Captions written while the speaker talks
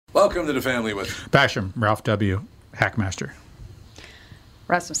Welcome to the family with Basham, Ralph W., Hackmaster.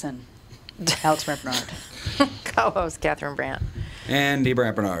 Rasmussen, Alex Brant Bernard. Co-host Catherine Brandt. Andy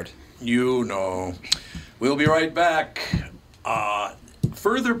Brant Bernard. You know. We'll be right back.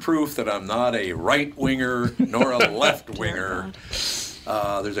 Further proof that I'm not a right-winger nor a left-winger.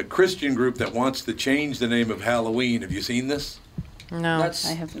 There's a Christian group that wants to change the name of Halloween. Have you seen this? No,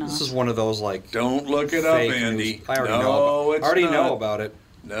 I have not. This is one of those, like... Don't look it up, Andy. News. I already know about it.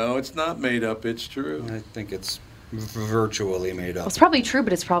 No, it's not made up. It's true. I think it's virtually made up. Well, it's probably true,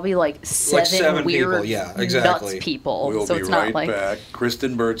 but it's probably like seven weird people. Yeah, exactly. nuts people. We'll so be it's right not like back.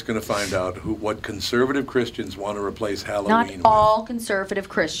 Kristen Burt's going to find out what conservative Christians want to replace Halloween not with. all conservative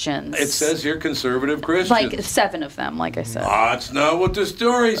Christians. It says here conservative Christians. Like 7 of them, like I said. That's not what the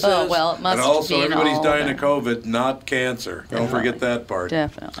story says. Oh, well, it must And also, be in everybody's all dying of of them. COVID, not cancer. Definitely. Don't forget that part.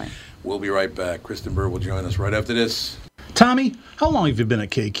 Definitely. We'll be right back. Kristen Burt will join us right after this. Tommy, how long have you been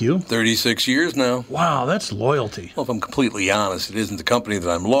at KQ? 36 years now. Wow, that's loyalty. Well, if I'm completely honest, it isn't the company that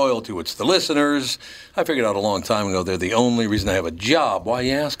I'm loyal to, it's the listeners. I figured out a long time ago they're the only reason I have a job. Why are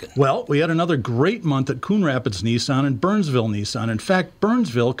you asking? Well, we had another great month at Coon Rapids Nissan and Burnsville Nissan. In fact,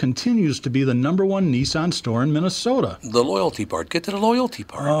 Burnsville continues to be the #1 Nissan store in Minnesota. The loyalty part. Get to the loyalty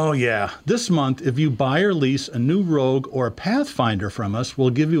part. Oh, yeah. This month, if you buy or lease a new Rogue or a Pathfinder from us, we'll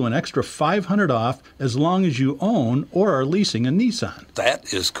give you an extra $500 off as long as you own or are leasing a Nissan.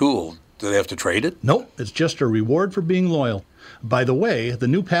 That is cool. Do they have to trade it? Nope, it's just a reward for being loyal. By the way, the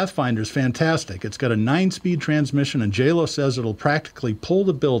new Pathfinder's fantastic. It's got a 9-speed transmission, and JLo says it'll practically pull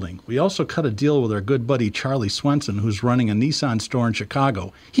the building. We also cut a deal with our good buddy Charlie Swenson, who's running a Nissan store in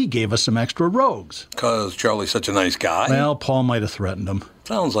Chicago. He gave us some extra Rogues. Because Charlie's such a nice guy? Well, Paul might have threatened him.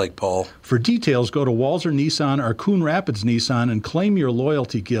 Sounds like Paul. For details, go to Walzer Nissan or Coon Rapids Nissan and claim your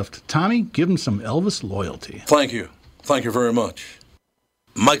loyalty gift. Tommy, give him some Elvis loyalty. Thank you. Thank you very much.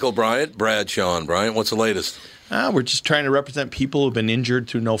 Michael Bryant, Bradshaw and Bryant, what's the latest? We're just trying to represent people who've been injured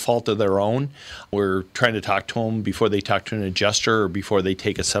through no fault of their own. We're trying to talk to them before they talk to an adjuster or before they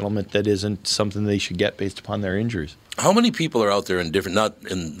take a settlement that isn't something they should get based upon their injuries. How many people are out there not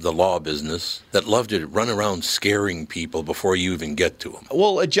in the law business, that love to run around scaring people before you even get to them?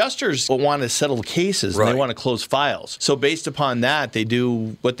 Well, adjusters want to settle cases and they want to close files. So based upon that, they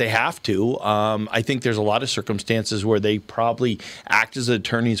do what they have to. I think there's a lot of circumstances where they probably act as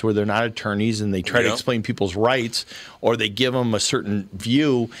attorneys where they're not attorneys and they try to explain people's rights, or they give them a certain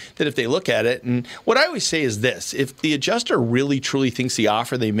view that if they look at it, and what I always say is this: if the adjuster really truly thinks the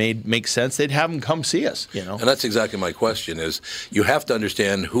offer they made makes sense, they'd have them come see us. And that's exactly my question: is you have to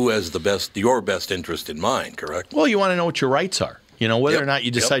understand who has your best interest in mind, correct? Well, you want to know what your rights are. Whether or not you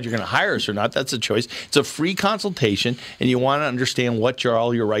decide you're going to hire us or not, that's a choice. It's a free consultation, and you want to understand what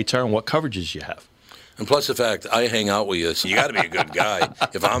all your rights are and what coverages you have. And plus the fact I hang out with you, so you got to be a good guy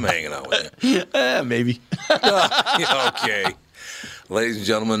if I'm hanging out with you. Maybe. Okay. Ladies and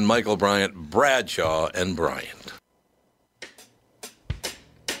gentlemen, Michael Bryant, Bradshaw and Bryant.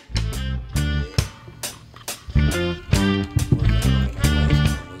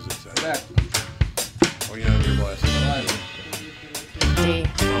 Oh, you have your glasses.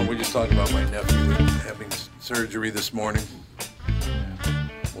 Oh, we're just talking about my nephew having surgery this morning.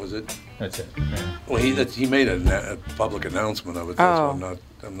 Was it? That's it. Yeah. Well, he made a public announcement of it, so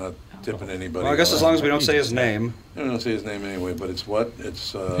I'm not tipping anybody. Well, I guess as long as we don't say his name. I don't say his name anyway, but it's what?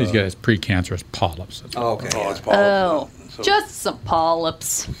 It's He's got his precancerous polyps. Oh, okay. Oh, it's polyps. Oh, just some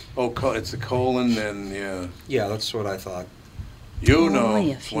polyps. Oh, it's a colon, and yeah. Yeah, that's what I thought.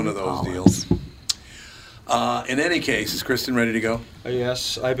 Only a few one of those polyps. deals. In any case, is Kristen ready to go?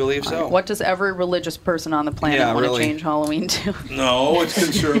 Yes, I believe so. What does every religious person on the planet want to change Halloween to? No, it's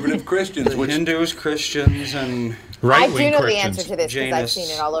conservative Christians. Hindus, Christians, and I right-wing do know Christians. the answer to this because I've seen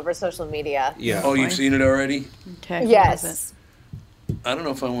it all over social media. Yeah. Oh, you've seen it already? Okay. Yes. I don't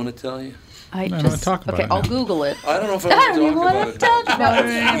know if I want to tell you. I No, just talk about okay. it I'll now. Google it. I don't know if I want to talk about it.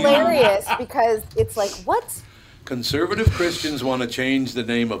 No, it's hilarious because it's like, what? Conservative Christians want to change the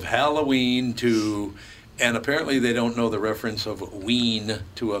name of Halloween to, and apparently they don't know the reference of ween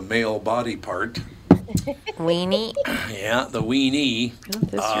to a male body part. Weenie. Yeah, the weenie.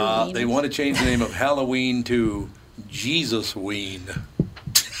 Isn't this your weenie? They want to change the name of Halloween to Jesus Ween.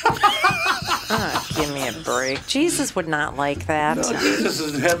 Give me a break. Jesus would not like that. No, Jesus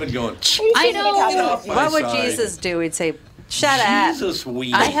is in heaven going, I know. What would side. Jesus do? He'd say, shut up. Jesus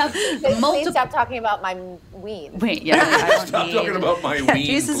Ween. I have Please multiple. stop talking about my ween. Wait, yeah. I don't Stop need- talking about my ween,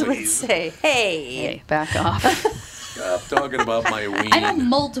 Jesus would please. say, hey. Hey, back off. Stop talking about my ween. I know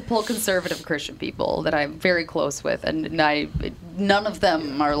multiple conservative Christian people that I'm very close with, and I none of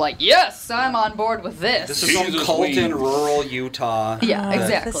them are like, yes, I'm on board with this. This is some Jesus cult Ween. in rural Utah. Yeah,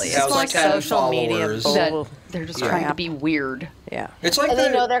 exactly. This has is more 10 social media followers. bull. that they're just trying to crap. be weird. Yeah. It's like And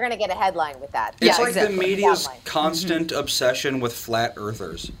they know they're going to get a headline with that. It's Yeah, like exactly. the media's Headline. constant obsession with flat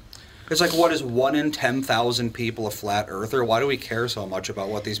earthers. It's like, what is 1 in 10,000 people a flat earther? Why do we care so much about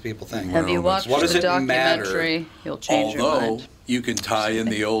what these people think? Have you watched What does the it matter? documentary? You'll change your Although mind. you can tie in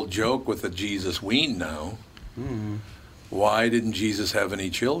the old joke with the Jesus Ween now. Why didn't Jesus have any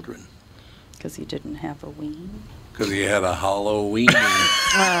children? Because he didn't have a ween. Because he had a Halloween.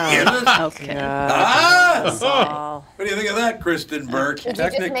 Okay. Ah! What do you think of that, Kristen Burke? Did you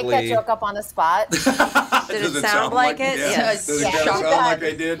just make that Technically- joke up on the spot? Did it sound like it? Yeah. Yes. Does it Yeah. kind of sound Shocking. like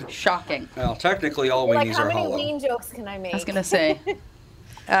I did? Shocking. Well, technically, all You're like, weenies how are many hollow. ween jokes can I make? I was going to say,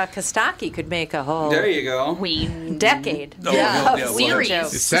 Kostaki could make a whole There you go. ween. decade. No, Yeah, no, yeah, series. well,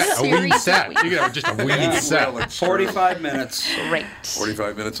 jokes. Set, a Series ween of set. ween. You could have just a ween well, set. it's true. 45 minutes. Great.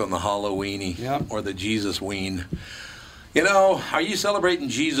 45 minutes on the Halloweeny Yep. or the Jesus Ween. You know, are you celebrating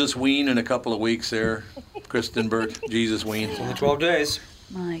Jesus Ween in a couple of weeks there, Kristen Burke? Jesus Ween. Only 12 days.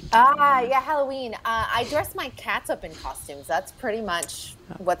 My Yeah, Halloween. I dress my cats up in costumes. That's pretty much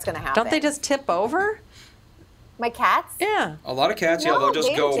what's going to happen. Don't they just tip over? My cats? Yeah. A lot of cats, No, they'll just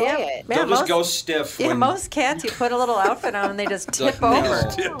they go. enjoy it. They'll Yeah, just most- go stiff. Yeah, when, most cats, you put a little outfit on and they just Like, tip no.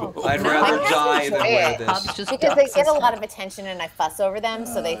 over. I'd My rather cats die than enjoy wear it. this. Hubs just Because they ducks get a and lot of attention and I fuss over them,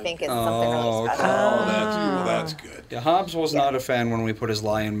 so they think it's something really Oh, special. Oh, that's good. Yeah, Hobbs was not a fan when we put his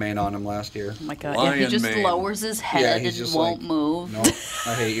lion mane on him last year. Oh my God. Yeah, he Lion just mane. lowers his head he's and just won't like, move. No,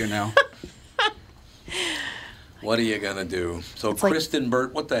 I hate you now. What are you going to do? So, like- Kristen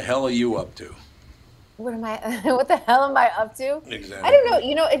Burke, what the hell are you up to? What am I? What the hell am I up to? Exactly. I don't know.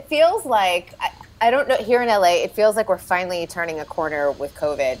 You know, it feels like I don't know. Here in LA, it feels like we're finally turning a corner with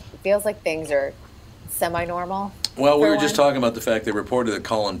COVID. It feels like things are semi-normal. Well, we for were just one. talking about the fact they reported that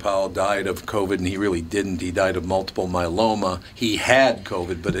Colin Powell died of COVID, and he really didn't. He died of multiple myeloma. He had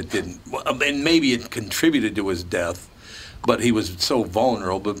COVID, but it didn't. And maybe it contributed to his death, but he was so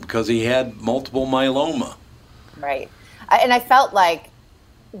vulnerable because he had multiple myeloma. Right. And I felt like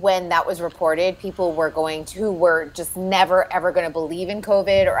when that was reported, people were who were just never, ever going to believe in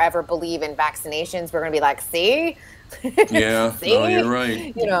COVID or ever believe in vaccinations. We're going to be like, see? Yeah, See? no, you're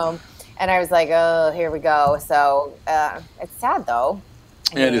right. You know, and I was like, oh, here we go. So it's sad, though.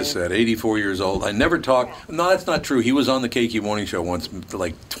 Yeah, it is sad. 84 years old. I never talked. No, that's not true. He was on the KQ Morning Show once,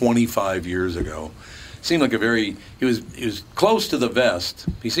 like 25 years ago. Seemed like he was close to the vest.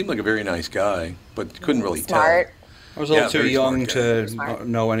 He seemed like a very nice guy, but couldn't really Smart. tell. I was a little Yeah, too very young smart to Smart.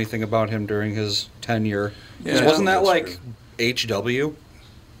 know anything about him during his tenure. Yeah, Wasn't that that's like true. HW?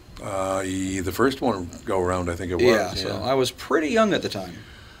 The first one go around, I think it was. Yeah, so I was pretty young at the time.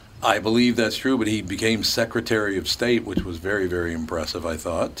 I believe that's true, but he became Secretary of State, which was very, very impressive, I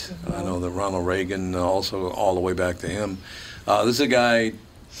thought. I know that Ronald Reagan also, all the way back to him. This is a guy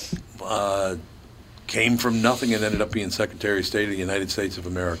came from nothing and ended up being Secretary of State of the United States of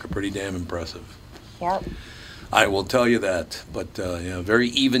America. Pretty damn impressive. Yep. I will tell you that. But, very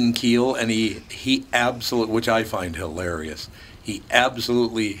even keel, and he absolutely, which I find hilarious, he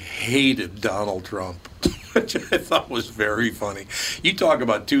absolutely hated Donald Trump, which I thought was very funny. You talk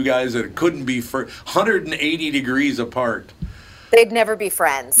about two guys that couldn't be 180 degrees apart. They'd never be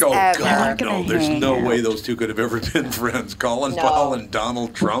friends. Oh, ever. God, no. There's no hang way those two could have ever been friends. Colin No. Powell and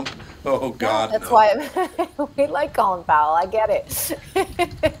Donald Trump? Oh, God, That's no. why we like Colin Powell. I get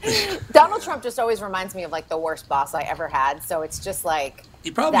it. Donald Trump just always reminds me of like the worst boss I ever had. So it's just like He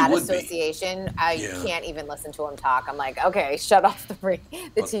probably that would be. association. I Yeah. can't even listen to him talk. I'm like, okay, shut off the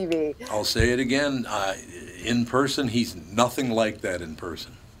TV. I'll say it again. In person, he's nothing like that in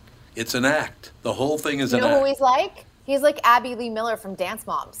person. It's an act. The whole thing is You an know who act. he's like? He's like Abby Lee Miller from Dance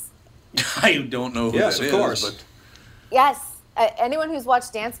Moms. I don't know who Yes, that of is, course. but Yes. Anyone who's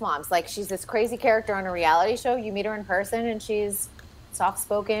watched Dance Moms, like she's this crazy character on a reality show. You meet her in person and she's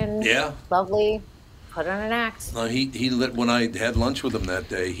soft-spoken, Yeah. lovely, put on an act. no, when I had lunch with him that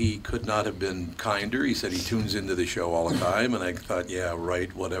day, he could not have been kinder. He said he tunes into the show all the time, and I thought, yeah,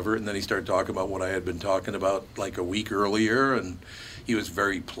 right, whatever. And then he started talking about what I had been talking about like a week earlier, and he was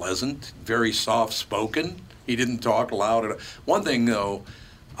very pleasant, very soft-spoken. He didn't talk loud at all. One thing, though,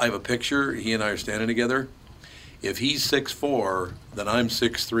 I have a picture. He and I are standing together. If he's 6'4", then I'm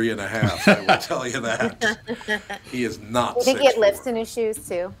 6'3 and a half. I will tell you that. He is not. You think he had 6'4". lifts in his shoes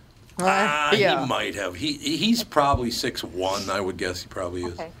too? Yeah. He might have. He's probably 6'1". I would guess he probably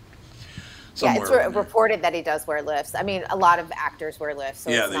is. Okay. Somewhere Yeah, it's around there. reported that he does wear lifts. I mean, a lot of actors wear lifts,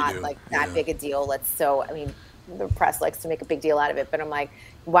 so Yeah, it's they not do. like that Yeah. big a deal. the press likes to make a big deal out of it. But I'm like,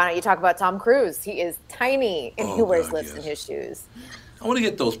 why don't you talk about Tom Cruise? He is tiny and he wears lifts in his shoes. I want to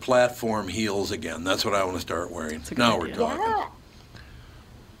get those platform heels again. That's what I want to start wearing. Now we're talking. Yeah.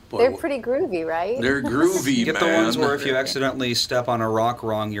 Boy, They're pretty groovy, right? They're groovy, Get man. the ones where if you accidentally step on a rock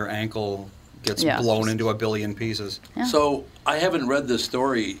wrong, your ankle gets blown into a billion pieces. Yeah. So I haven't read this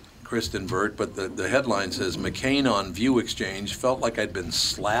story, Kristen Burt, but the headline says McCain on View Exchange felt like I'd been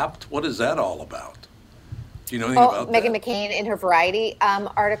slapped. What is that all about? Do you know anything about Meghan that? McCain in her Variety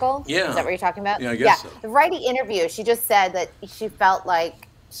article? Yeah. Is that what you're talking about? Yeah, I guess so. The Variety interview, she just said that she felt like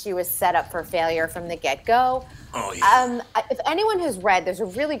she was set up for failure from the get-go. Oh, yeah. If anyone has read, there's a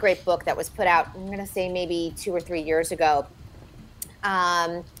really great book that was put out, I'm going to say maybe 2 or 3 years ago,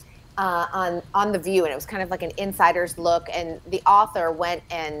 on The View, and it was kind of like an insider's look, and the author went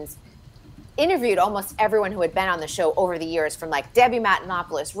and interviewed almost everyone who had been on the show over the years, from like Debbie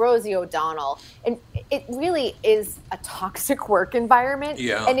Matenopoulos, Rosie O'Donnell, and it really is a toxic work environment,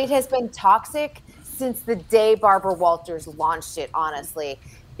 and it has been toxic since the day Barbara Walters launched it, honestly,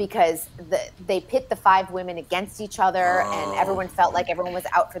 because they pit the 5 women against each other, and everyone felt like everyone was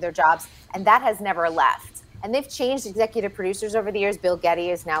out for their jobs, and that has never left. And they've changed executive producers over the years. Bill Getty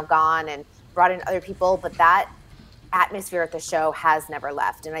is now gone and brought in other people, but that atmosphere at the show has never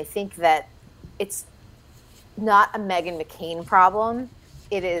left. And I think that it's not a Meghan McCain problem.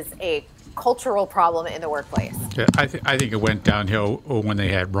 It is a cultural problem in the workplace. Yeah, I think it went downhill when they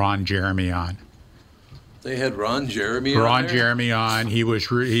had Ron Jeremy on. They had Ron Jeremy on Ron there? Jeremy on.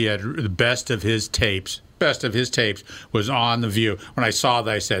 He had the best of his tapes. Best of his tapes was on The View. When I saw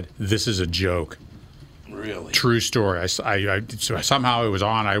that, I said, "This is a joke." Really? True story. So somehow it was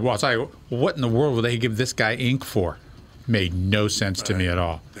on. I was like, what in the world would they give this guy ink for? Made no sense to me at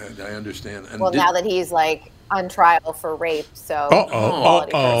all. I understand. And Well, now that he's like on trial for rape, so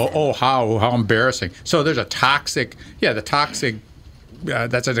how embarrassing. So there's a toxic,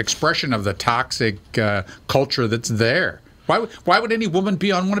 that's an expression of the toxic culture that's there. Why would any woman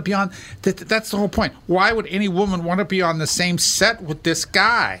want to be on? That's the whole point. Why would any woman want to be on the same set with this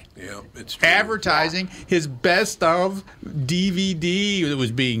guy? Yeah, it's true. Advertising his best of DVD that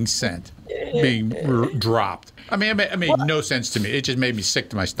was being dropped. I mean, it made no sense to me. It just made me sick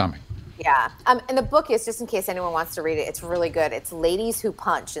to my stomach. Yeah. And the book is, just in case anyone wants to read it, it's really good. It's Ladies Who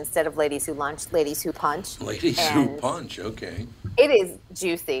Punch instead of Ladies Who Lunch, Ladies Who Punch. Ladies Who Punch, okay. It is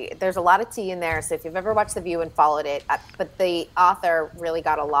juicy. There's a lot of tea in there, so if you've ever watched The View and followed it, but the author really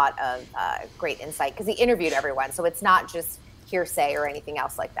got a lot of great insight because he interviewed everyone, so it's not just hearsay or anything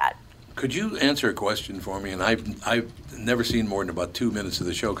else like that. Could you answer a question for me? And I've never seen more than about 2 minutes of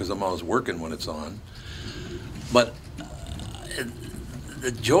the show because I'm always working when it's on. But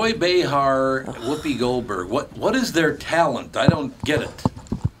Joy Behar, Whoopi Goldberg, what is their talent? I don't get it.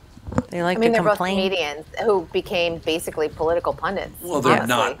 They like they're to both complain. comedians who became basically political pundits. Well, they're honestly.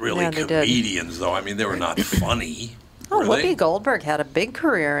 not really Yeah, they did. comedians, though. I mean, they were not funny. Oh, were they? Whoopi Goldberg had a big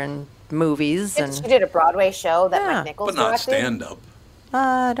career in movies, She and did a Broadway show that Yeah. Mike Nichols But not directed. stand-up.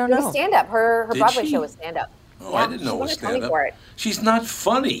 I don't It was know. stand-up. Her Did Broadway she? show was stand-up. Oh, Yeah, I didn't know she it won was a Tony stand-up. for it. She's not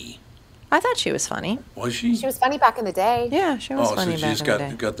funny. I thought she was funny. Was she? She was funny back in the day. Yeah, she was Oh, funny so back she's in the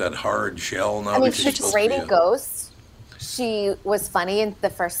day. got that hard shell now. I mean, because she's supposed great to be in Ghosts. She was funny in the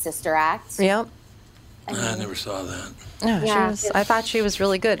first Sister Act. Yep. I never saw that. Yeah, Yeah. she was. I thought she was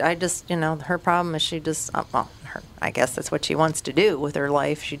really good. I just, her problem is she just, I guess that's what she wants to do with her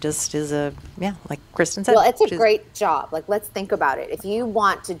life. She just is like Kristen said. Well, it's a she's- great job. Like, let's think about it. If you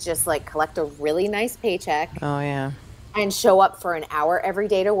want to just like collect a really nice paycheck Oh yeah. and show up for an hour every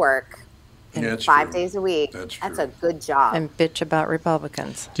day to work, Yeah, that's 5 true. days a week, That's that's true. a good job. And bitch about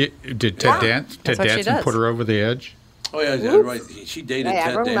Republicans. Did Ted That's what she Danson does. put her over the edge? Oh, yeah, right. She dated yeah, Ted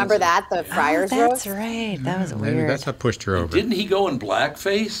everyone remember Danson. that? The Friars That's roast? right. That was Maybe weird. that's what pushed her over. Didn't he go in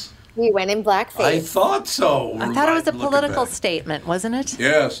blackface? He went in blackface. I thought so. I thought it was a Looking political back. statement, wasn't it?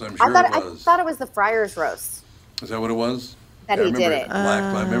 Yes, I'm sure I it was. thought it was the Friars roast. Is that what it was? That Yeah, he I remember did it.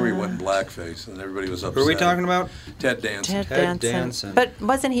 I remember he went in blackface, and everybody was upset. Who are we talking about? Ted Danson. Ted Danson. But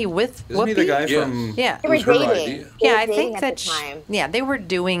wasn't he with Isn't Whoopi? he the guy Yes. from... Yeah. They were was her dating. idea. They Yeah, were I dating think at that the time. they were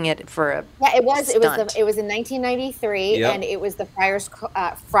doing it for a Yeah, it was. stunt. It was in 1993, Yep. and it was the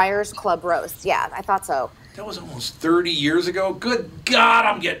Friars Club roast. Yeah, I thought so. That was almost 30 years ago. Good God,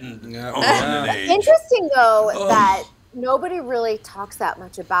 I'm getting Yeah. on in age. Interesting though Ugh. that nobody really talks that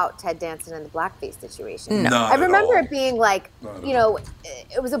much about Ted Danson and the blackface situation. No. Not I at remember all. it being like, Not at you know,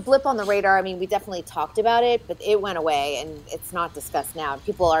 it was a blip on the radar. I mean, we definitely talked about it, but it went away, and it's not discussed now.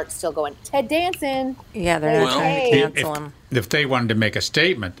 People are still going, Ted Danson. Yeah, they're not Well, trying to Hey. cancel him. If they wanted to make a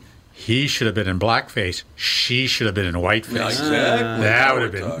statement, he should have been in blackface. She should have been in whiteface. Yeah, exactly. That Now would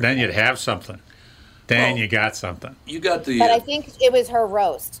have we're been. talking. Then you'd have something. Then you got something. You got the. But I think it was her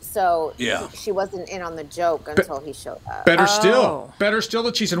roast, so Yeah. she wasn't in on the joke until he showed up. Better still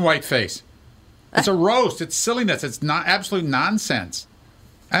that she's in whiteface. It's a roast. It's silliness. It's not absolute nonsense.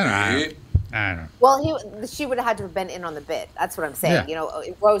 I don't know. Well, she would have had to have been in on the bit. That's what I'm saying. Yeah. You know,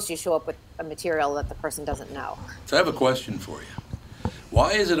 in roast, you show up with a material that the person doesn't know. So I have a question for you.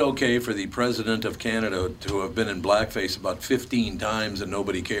 Why is it okay for the president of Canada to have been in blackface about 15 times and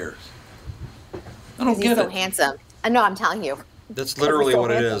nobody cares? I don't get it. He's so handsome. No, I'm telling you. That's literally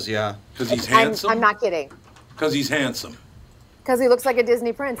what it is, yeah. Because he's handsome? I'm not kidding. Because he's handsome. Because he looks like a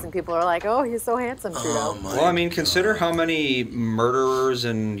Disney prince, and people are like, "Oh, he's so handsome, Trudeau." Well, I mean, consider how many murderers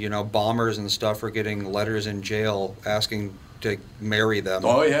and bombers and stuff are getting letters in jail asking to marry them.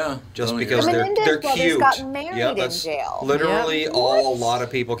 Oh yeah, just because they're cute. Got married in that's jail. literally all a lot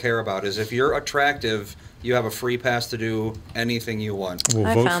of people care about is if you're attractive, you have a free pass to do anything you want. We'll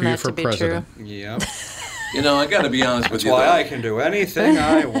vote for you for president. Yep. You know, I got to be honest with That's you. why though. I can do anything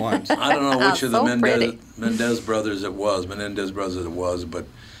I want. I don't know which of the so Menendez brothers it was, but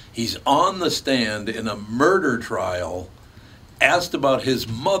he's on the stand in a murder trial. Asked about his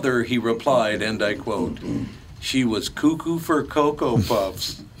mother, he replied, and I quote, "She was cuckoo for Cocoa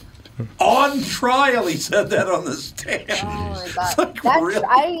Puffs." On trial, he said that on the stand. Oh my God. It's like,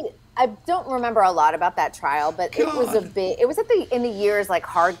 really? I don't remember a lot about that trial, but it was it was in the years like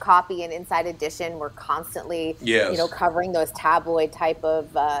Hard Copy and Inside Edition were constantly covering those tabloid type of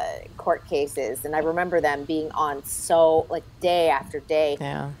court cases, and I remember them being on so like day after day.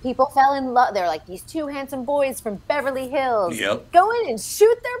 Yeah. People fell in love. They're like these two handsome boys from Beverly Hills. Yep. Go in and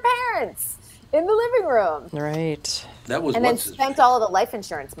shoot their parents in the living room. Right. That was and then spent all of the life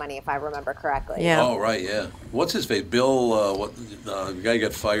insurance money, if I remember correctly. Yeah. Oh, right, yeah. What's his face? Bill, the guy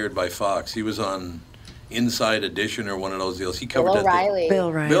got fired by Fox. He was on Inside Edition or one of those deals. He covered Bill O'Reilly. Bill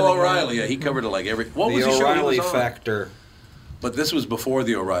O'Reilly. Bill O'Reilly, yeah. He covered it like every... What was the show O'Reilly he was on? Factor. But this was before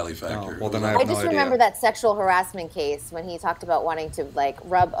the O'Reilly Factor. Oh, well, then I just remember that sexual harassment case when he talked about wanting to like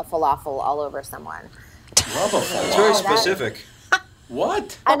rub a falafel all over someone. Rub a falafel? It's very specific.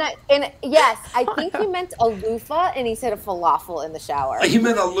 What? And yes, I think he meant a loofah, and he said a falafel in the shower. He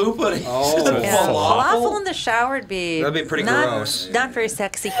meant a loofah. Oh, Yeah. falafel? Falafel in the shower would be... That'd be pretty not, gross. Not very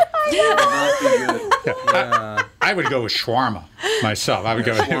sexy. Not be good. I would go with shawarma myself. I would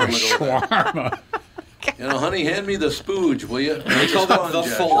go with shawarma. You know, honey, hand me the spooge, will you? They call that the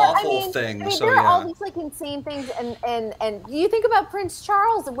falafel thing. So there are all these like insane things, and you think about Prince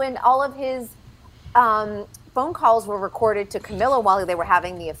Charles when all of his phone calls were recorded to Camilla while they were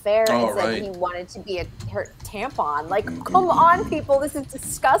having the affair, and said he wanted to be her tampon. Like, come on, people, this is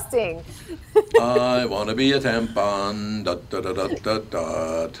disgusting. I want to be a tampon. Dot, dot, dot, dot, dot,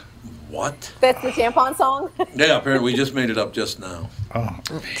 dot. What? That's the tampon song? Yeah, apparently we just made it up just now. Oh.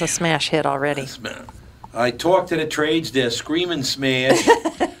 It's a smash hit already. I talked to the trades, they're screaming smash.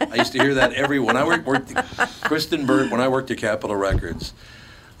 I used to hear that when I worked Kristen Burt, when I worked at Capitol Records.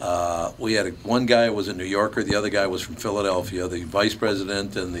 We had one guy was a New Yorker, the other guy was from Philadelphia, the vice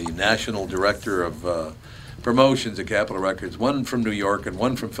president and the national director of promotions at Capitol Records, one from New York and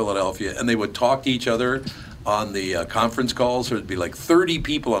one from Philadelphia, and they would talk to each other on the conference calls. There would be like 30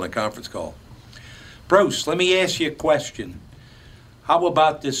 people on a conference call. Bruce, let me ask you a question. How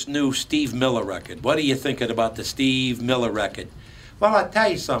about this new Steve Miller record? What are you thinking about the Steve Miller record? Well, I'll tell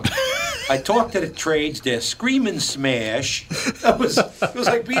you something. I talked to the trades, they're screaming smash. It was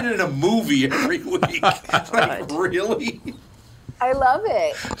like being in a movie every week. Like, really? I love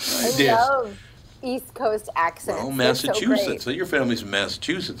it. I love East Coast accents. Well, Massachusetts. So your family's from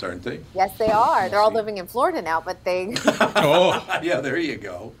Massachusetts, aren't they? yes, they are. They're all living in Florida now, but they... Oh, yeah, there you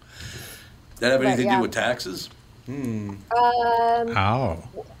go. Does that have anything to do with taxes? Oh.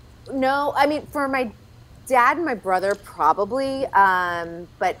 No, I mean, for my dad and my brother, probably.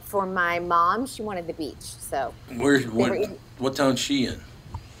 But for my mom, she wanted the beach. So What town's she in?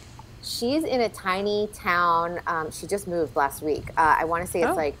 she's in a tiny town. She just moved last week. I want to say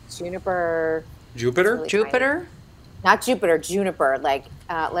it's like Juniper. Jupiter? Really Jupiter? tiny. Not Jupiter, Juniper. Like,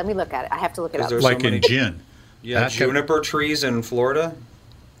 let me look at it. I have to look it up. There's Like so in many- gin. Yeah, juniper trees in Florida.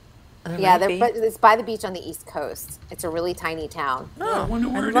 Yeah, but it's by the beach on the East Coast. It's a really tiny town. I wonder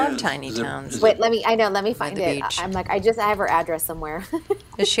where it love is. tiny Is it- towns. is Wait, it- let me find the it. beach. I'm like, I have her address somewhere.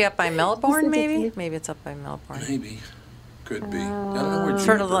 Is she up by Melbourne, sent it to maybe? me. Maybe it's up by Melbourne. Maybe. Could be. I don't know where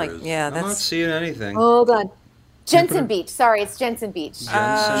Sort of Juniper like, is. yeah, I'm not that's... seeing anything. Hold on. Jensen Beach. Sorry, it's Jensen Beach.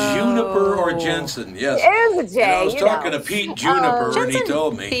 Juniper or Jensen, yes. It is a J. And I was talking to Pete Juniper, and he Jensen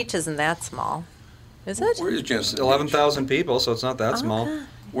told me. Beach isn't that small, is it? Where's Jensen? 11,000 people, so it's not that small.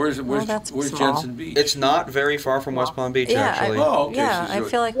 Where's that's small. Jensen Beach? It's not very far from West Palm Beach, Yeah, actually. Oh, okay, yeah, so I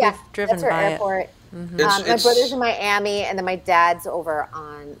feel like Yeah, we've driven that's her by airport. it. Mm-hmm. My brother's in Miami, and then my dad's over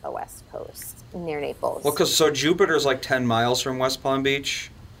on the West Coast near Naples. Well, so Jupiter's like 10 miles from West Palm Beach.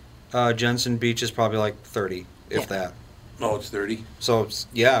 Jensen Beach is probably like 30, if that. Oh, it's 30. So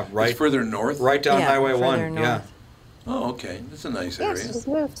right. It's further north. Right down Highway 1. North. Yeah. Oh, okay. That's a nice yeah, area. she just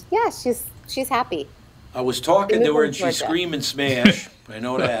moved. Yeah, she's happy. I was talking to her and she Georgia. screamed and smash. I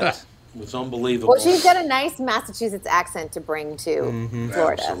know that. It was unbelievable. Well, she's got a nice Massachusetts accent to bring to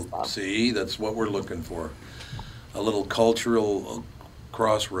Florida. As well. See, that's what we're looking for. A little cultural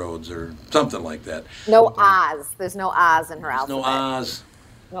crossroads or something like that. No Oz. There's no Oz in her alphabet. No Oz.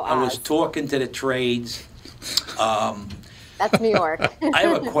 No Oz. I was talking to the trades. That's New York. I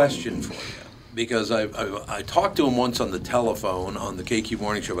have a question for you. Because I talked to him once on the telephone on the KQ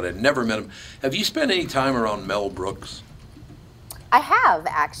Morning Show, but I'd never met him. Have you spent any time around Mel Brooks? I have,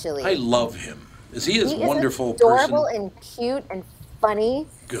 actually. I love him. Is he a wonderful adorable person? and cute and funny.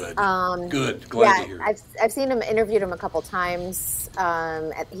 Good. Good. Glad to hear it. I've seen him, interviewed him a couple times.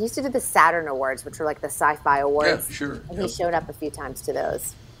 He used to do the Saturn Awards, which were like the sci-fi awards. Yeah, sure. And he showed up a few times to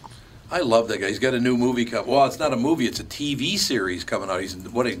those. I love that guy. He's got a new movie coming. Well, it's not a movie. It's a TV series coming out. He's,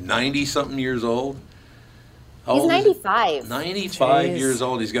 90-something years old? He's 95. 95 years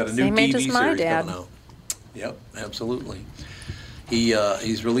old. He's got a new Same age TV as my series dad. coming out. Yep, absolutely.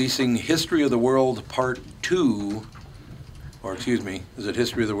 He's releasing History of the World Part 2, or excuse me, is it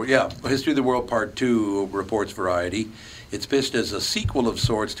History of the World? Yeah, History of the World Part 2, reports Variety. It's pitched as a sequel of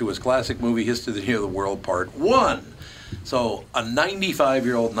sorts to his classic movie History of the World Part 1. So a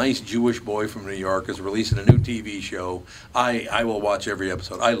 95-year-old nice Jewish boy from New York is releasing a new TV show. I will watch every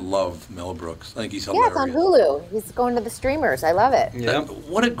episode. I love Mel Brooks. I think he's hilarious. Yeah, it's on Hulu. He's going to the streamers. I love it. Yeah.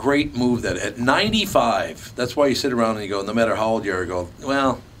 What a great move that at 95. That's why you sit around and you go, no matter how old you are, you go,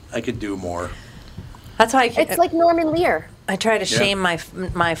 well, I could do more. That's why It's like Norman Lear. I try to shame my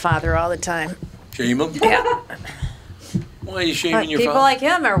father all the time. Shame him? Yeah. Why are you shaming your People father? like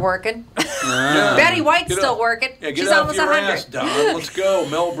him are working. Yeah. Betty White's Get still up. working. Yeah, get She's off almost your 100. ass, Don. Let's go.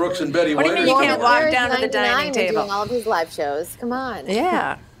 Mel Brooks and Betty What do White. you mean you can't walk Lear's down to the 99 dining and table? doing all of his live shows. Come on.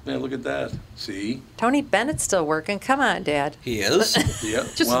 Yeah. Man, look at that. See? Tony Bennett's still working. Come on, Dad. He is? Yeah.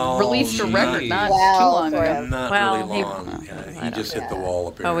 Just released a record not Well, too long sort ago. of. Not Well, really long. Yeah, he just hit the wall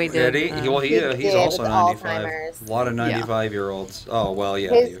apparently. Oh, we did. He's did also with 95. Alzheimer's. A lot of 95-year-olds. Oh, well,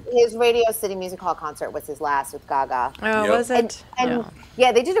 yeah. His Radio City Music Hall concert was his last with Gaga. Oh, Yep. was it? And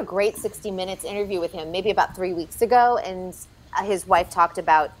yeah, they did a great 60 Minutes interview with him maybe about 3 weeks ago, and his wife talked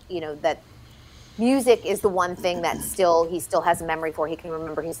about, that music is the one thing that he still has a memory for. He can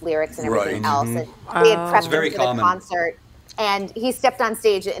remember his lyrics and everything Right. else. And they had prepped very him for common. the concert, and he stepped on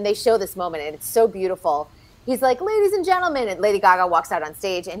stage, and they show this moment, and it's so beautiful. He's like, "Ladies and gentlemen," and Lady Gaga walks out on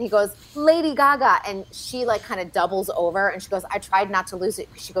stage, and he goes, "Lady Gaga," and she kind of doubles over, and she goes, "I tried not to lose it."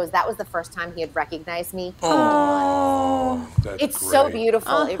 She goes, "That was the first time he had recognized me." Oh, that's It's great. so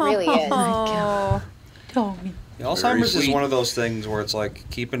beautiful. It really is. Oh. Alzheimer's is sweet. one of those things where it's like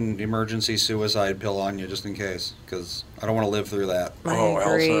keep an emergency suicide pill on you just in case, because I don't want to live through that. Oh, I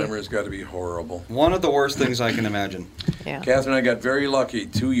agree. Alzheimer's got to be horrible. One of the worst things I can imagine. Yeah. Catherine and I got very lucky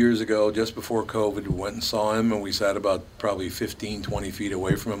 2 years ago, just before COVID. We went and saw him, and we sat about probably 15, 20 feet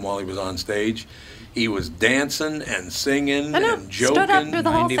away from him while he was on stage. He was dancing and singing I know. and joking. Stood up through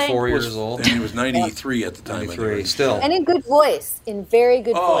the whole thing. 94 years old. And he was 93 at the time. 93. Still. And in good voice, in very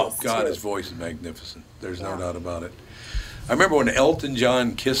good Oh, voice. God, too. his voice is magnificent. There's no doubt about it. I remember when Elton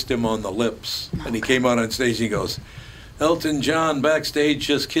John kissed him on the lips, and he came out on stage and he goes, "Elton John backstage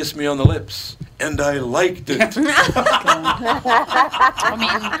just kissed me on the lips, and I liked it." I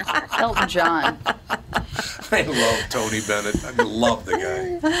mean, Elton John. I love Tony Bennett. I love the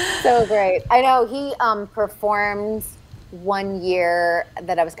guy. So great. I know he performed one year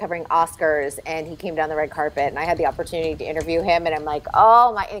that I was covering Oscars, and he came down the red carpet, and I had the opportunity to interview him, and I'm like,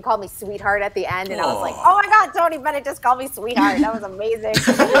 oh my, and he called me sweetheart at the end, and I was like, oh my God, Tony Bennett just called me sweetheart. That was amazing.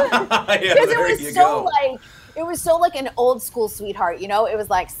 Yeah, Because there it you was go. it was so like an old school sweetheart, It was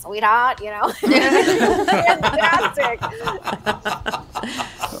like, sweetheart, Fantastic.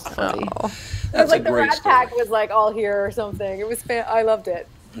 Funny. It was That's like a the great Rat story. Pack was like all here or something. It was I loved it.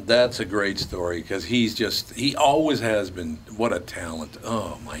 That's a great story because he always has been. What a talent.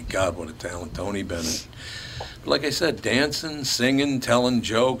 Oh, my God, what a talent. Tony Bennett. But like I said, dancing, singing, telling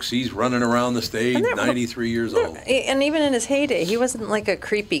jokes. He's running around the stage, 93 years old. And even in his heyday, he wasn't like a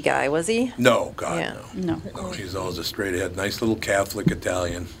creepy guy, was he? No, God, Yeah. No. No, he's always a straight ahead. Nice little Catholic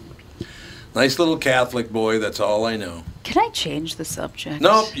Italian. Nice little Catholic boy, that's all I know. Can I change the subject?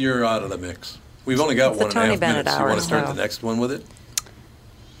 Nope, you're out of the mix. We've only got It's the 1.5 Tony Bennett minutes. You hour, want to start so. the next one with it?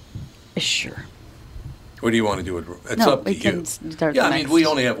 Sure. What do you want to do? It's No, up to we can you. start Yeah, the I mean, next. we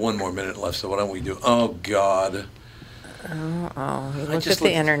only have one more minute left, so why don't we do? Oh God. Oh, you looked at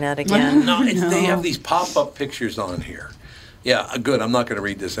the internet again. No, they have these pop-up pictures on here. Yeah, good. I'm not going to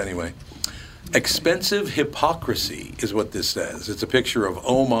read this anyway. Expensive hypocrisy is what this says. It's a picture of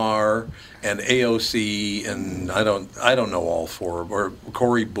Omar and AOC and I don't know all four, or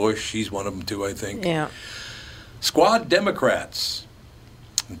Cori Bush. She's one of them too, I think. Yeah. Squad Democrats.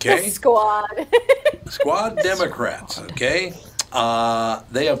 Okay. Squad. Squad Democrats. Okay.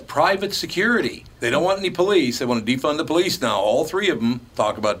 They have private security. They don't want any police. They want to defund the police now. All three of them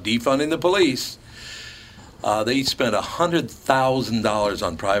talk about defunding the police. They spent $100,000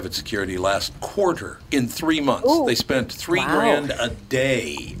 on private security last quarter in 3 months. Ooh. They spent $3,000 a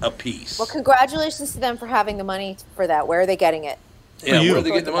day a piece. Well, congratulations to them for having the money for that. Where are they getting it? Yeah, you. where do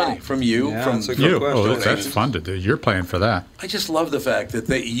they get the money? From you? Yeah, from that's a good You. question. Oh, that's fun to do. You're paying for that. I just love the fact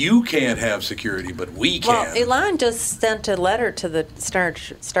that you can't have security, but we can. Well, Elon just sent a letter to the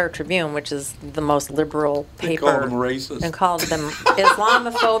Star Tribune, which is the most liberal They paper, called them racist. and called them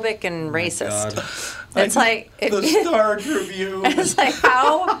Islamophobic and racist. God. It's like the Star Tribune. it's like,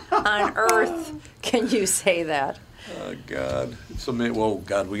 how on earth can you say that? Oh, God.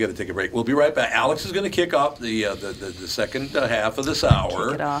 God, we got to take a break. We'll be right back. Alex is going to kick off the second half of this hour.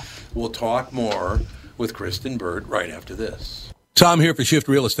 Kick it off. We'll talk more with Kristen Bird right after this. Tom here for Shift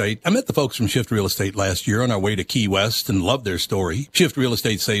Real Estate. I met the folks from Shift Real Estate last year on our way to Key West and loved their story. Shift Real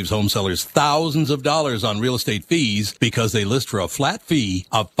Estate saves home sellers thousands of dollars on real estate fees because they list for a flat fee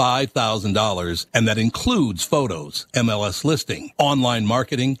of $5,000, and that includes photos, MLS listing, online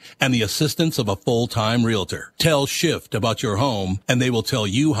marketing, and the assistance of a full-time realtor. Tell Shift about your home, and they will tell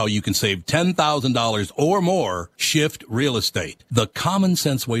you how you can save $10,000 or more. Shift Real Estate, the common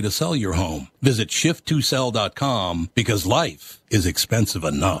sense way to sell your home. Visit shift2sell.com because life is expensive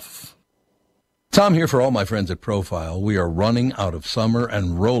enough. Tom here for all my friends at Profile. We are running out of summer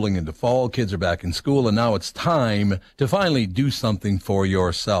and rolling into fall. Kids are back in school, and now it's time to finally do something for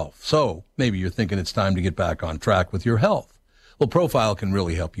yourself. So maybe you're thinking it's time to get back on track with your health. Well, Profile can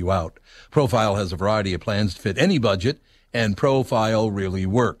really help you out. Profile has a variety of plans to fit any budget, and Profile really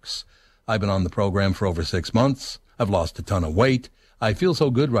works. I've been on the program for over 6 months. I've lost a ton of weight. I feel so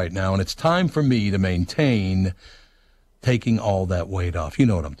good right now, and it's time for me to maintain taking all that weight off. You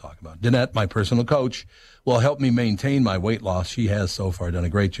know what I'm talking about. Danette, my personal coach, will help me maintain my weight loss. She has so far done a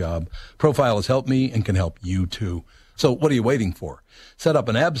great job. Profile has helped me and can help you too. So what are you waiting for? Set up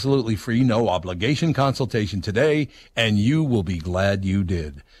an absolutely free, no obligation consultation today, and you will be glad you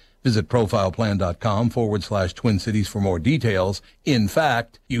did. Visit profileplan.com/Twin Cities for more details. In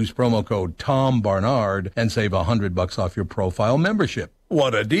fact, use promo code Tom Barnard and save $100 off your Profile membership.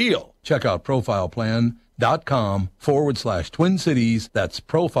 What a deal! Check out profileplan.com/Twin Cities. That's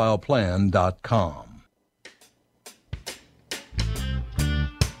profileplan.com.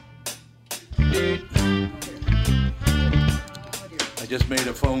 I just made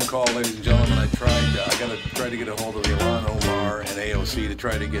a phone call, ladies and gentlemen. I got to try to get a hold of Ilan Omar and AOC to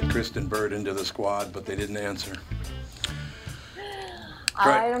try to get Kristen Bird into the squad, but they didn't answer.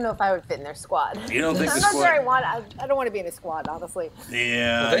 I don't know if I would fit in their squad. You don't think I'm the not squad? sure I don't want to be in a squad, honestly.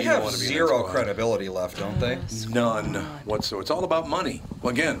 Yeah, Well, they you don't have wanna be in that zero squad. credibility left, don't they? None whatsoever. It's all about money.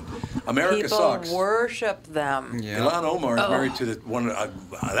 Well, again, America People sucks. worship them. Yeah. Ilan Omar is married to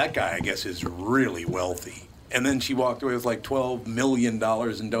that guy. I guess is really wealthy, and then she walked away with like $12 million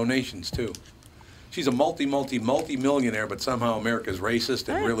in donations too. She's a multi-millionaire, but somehow America's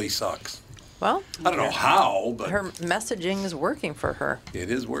racist and really sucks. Well, I don't know how, but her messaging is working for her. it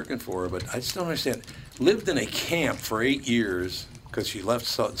is working for her. But I just don't understand. Lived in a camp for 8 years because she left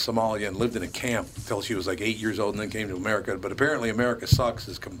Somalia and lived in a camp until she was like 8 years old and then came to America. But apparently America sucks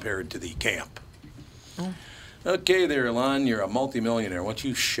as compared to the camp. Okay there, Ilan, you're a multimillionaire. Why don't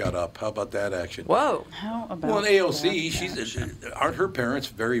you shut up? How about that action? Whoa. How about Well, AOC, that? aren't her parents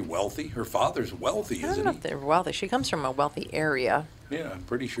very wealthy? Her father's wealthy, I don't isn't know he? if they're wealthy. She comes from a wealthy area. Yeah, I'm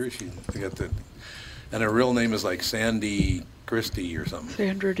pretty sure she got the. And her real name is like Sandy Christie or something.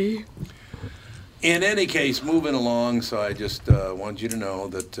 Sandra D. In any case, moving along. So I just wanted you to know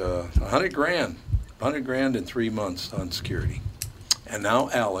that $100 grand in 3 months on security, and now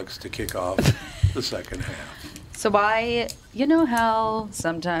Alex to kick off the second half. So you know how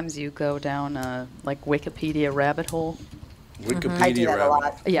sometimes you go down a Wikipedia rabbit hole? Wikipedia I do that a rabbit.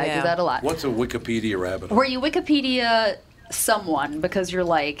 lot. Yeah, I Yeah. do that a lot. What's a Wikipedia rabbit hole? Where you Wikipedia someone because you're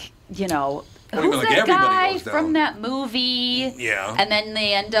like, Well, who's like that everybody guy goes down. from that movie? Yeah. And then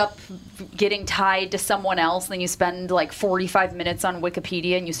they end up getting tied to someone else. And then you spend like 45 minutes on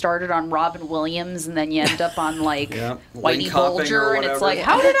Wikipedia and you started on Robin Williams and then you end up on Yeah. Whitey Link hopping or Bulger. And it's whatever. like,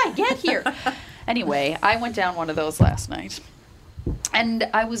 how did I get here? Anyway, I went down one of those last night. And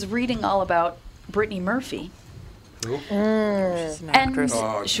I was reading all about Brittany Murphy. She's an actress.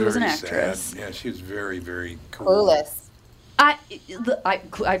 Oh, She was an very actress. sad. Yeah, she was very, very cool. Clueless.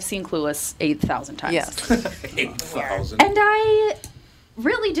 I've seen Clueless 8,000 times. Yes. 8,000. And I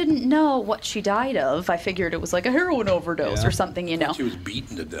really didn't know what she died of. I figured it was like a heroin overdose or something, you know. She was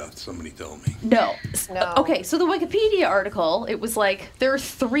beaten to death, somebody told me. No. No. Okay, so the Wikipedia article, it was like there are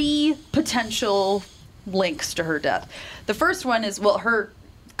 3 potential links to her death. The first one is, well, her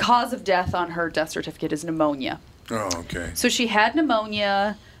cause of death on her death certificate is pneumonia. Oh, okay. So she had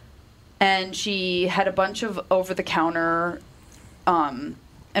pneumonia, and she had a bunch of over-the-counter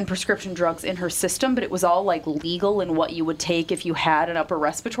and prescription drugs in her system, but it was all like legal in what you would take if you had an upper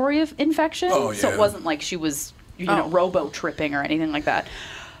respiratory infection. Oh, So yeah. it wasn't like she was, robo-tripping or anything like that.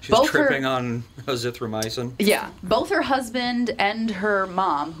 She's tripping on azithromycin. Yeah. Both her husband and her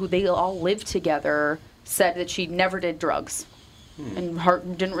mom, who they all lived together, said that she never did drugs and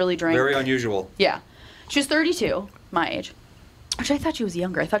didn't really drink. Very unusual. Yeah. She was 32, my age. Which I thought she was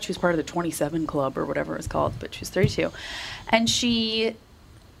younger. I thought she was part of the 27 Club or whatever it's called, but she was 32. And she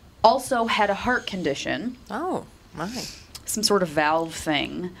also had a heart condition. Oh, my. Some sort of valve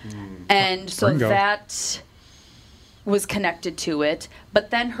thing. And so Ringo. that was connected to it. But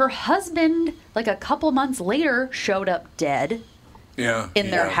then her husband, like a couple months later, showed up dead. Yeah.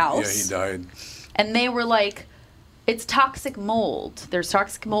 In their house. Yeah, he died. And they were like, it's toxic mold. There's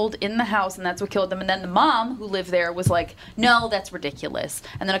toxic mold in the house, and that's what killed them. And then the mom, who lived there, was like, no, that's ridiculous.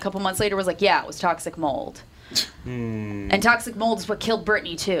 And then a couple months later was like, yeah, it was toxic mold. And toxic mold is what killed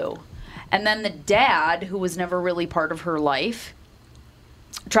Brittany, too. And then the dad, who was never really part of her life,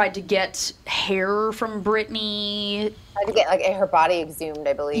 tried to get hair from Brittany. Tried to get like her body exhumed,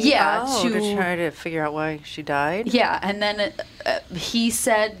 I believe. Yeah, to try to figure out why she died? Yeah, and then he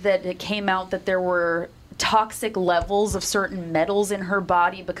said that it came out that there were toxic levels of certain metals in her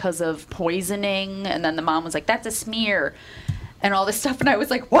body because of poisoning, and then the mom was like, that's a smear and all this stuff, and I was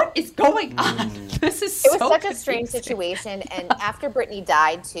like, what is going on? This is It was so such a confusing. strange situation. And after Brittany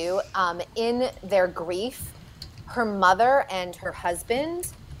died too, in their grief, her mother and her husband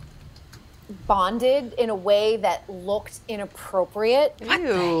bonded in a way that looked inappropriate. What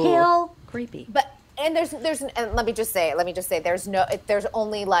the hell? Creepy. But and and let me just say there's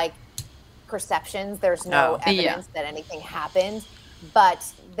only like perceptions. There's no evidence that anything happened. But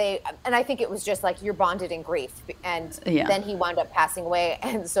I think it was just like you're bonded in grief. And then he wound up passing away.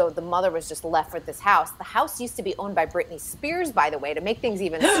 And so the mother was just left with this house. The house used to be owned by Britney Spears, by the way, to make things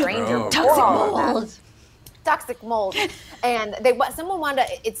even stranger. Toxic mold. And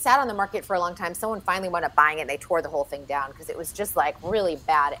it sat on the market for a long time. Someone finally wound up buying it, and they tore the whole thing down because it was just like really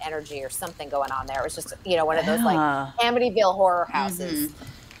bad energy or something going on there. It was just, one of those like Amityville horror houses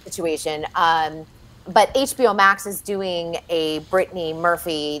situation. But HBO Max is doing a Brittany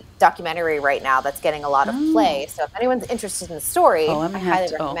Murphy documentary right now that's getting a lot of play. So if anyone's interested in the story, I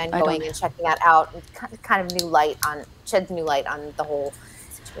highly recommend going and checking that out and kind of sheds new light on the whole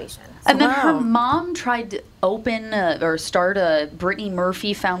situation. And then her mom tried to open or start a Brittany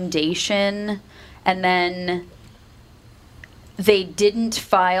Murphy Foundation, and then they didn't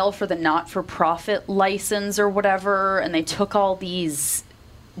file for the not-for-profit license or whatever, and they took all these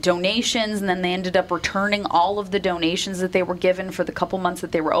donations, and then they ended up returning all of the donations that they were given for the couple months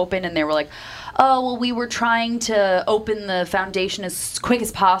that they were open, and they were like, oh, well, we were trying to open the foundation as quick as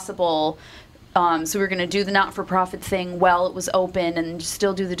possible, so we were going to do the not-for-profit thing while it was open and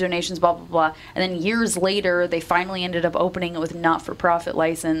still do the donations, blah, blah, blah. And then years later, they finally ended up opening it with a not-for-profit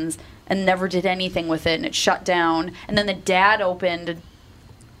license and never did anything with it, and it shut down. And then the dad opened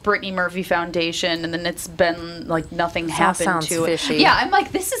Brittany Murphy Foundation, and then it's been like nothing happened to fishy. it. Yeah, I'm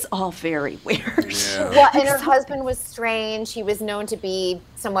like, this is all very weird. Yeah. Well, and her husband was strange. He was known to be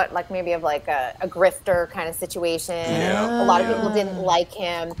somewhat like maybe of like a grifter kind of situation. Yeah. A lot of people didn't like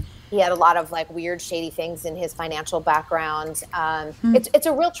him. He had a lot of like weird, shady things in his financial background. It's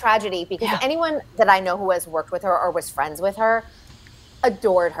a real tragedy because anyone that I know who has worked with her or was friends with her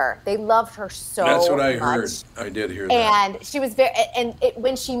adored her. They loved her so much. That's what I heard. I did hear that. And she was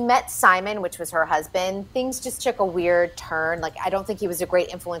when she met Simon, which was her husband, things just took a weird turn. Like, I don't think he was a great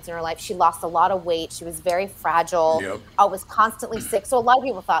influence in her life. She lost a lot of weight. She was very fragile. Yep. Was constantly sick. So a lot of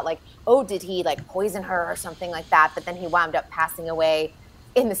people thought like, oh, did he like poison her or something like that? But then he wound up passing away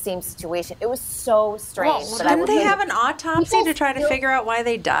in the same situation. It was so strange. Well, didn't they have an autopsy to try to figure out why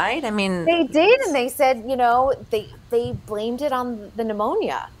they died? I mean, they did, and they said, they blamed it on the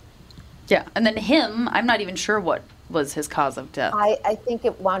pneumonia. Yeah, and then I'm not even sure what was his cause of death. I think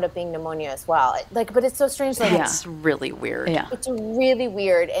it wound up being pneumonia as well. But it's so strange. Like, it's really weird. Yeah. It's really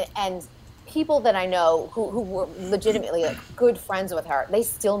weird, and people that I know who were legitimately like good friends with her, they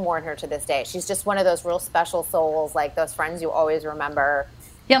still mourn her to this day. She's just one of those real special souls, like those friends you always remember.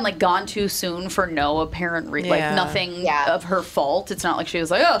 Yeah, and like gone too soon for no apparent like nothing of her fault. It's not like she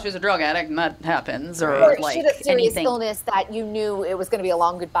was like, oh, she's a drug addict and that happens, or like she had a serious anything. illness that you knew it was going to be a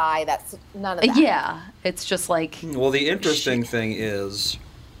long goodbye. That's none of that. Yeah, it's just like. Well, the interesting thing is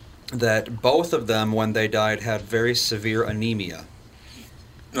that both of them, when they died, had very severe anemia.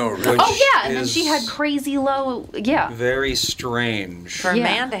 No, really? And then she had crazy low. Yeah. Very strange. For a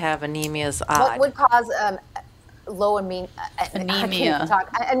man to have anemia is odd. What would cause low anemia? Anemia.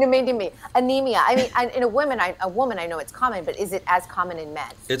 Anemia. I mean, in a woman I know it's common, but is it as common in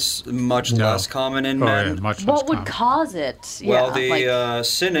men? It's much less common in men. Yeah, much less What would common. cause it? Well, the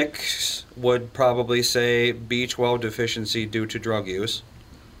cynics would probably say B12 deficiency due to drug use.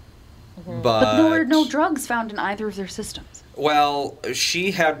 Mm-hmm. But there were no drugs found in either of their systems. Well,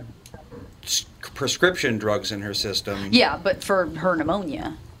 she had prescription drugs in her system. Yeah, but for her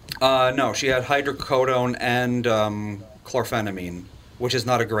pneumonia. No, she had hydrocodone and chlorphenamine, which is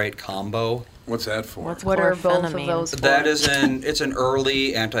not a great combo. What's that for? What are both of those for? That is it's an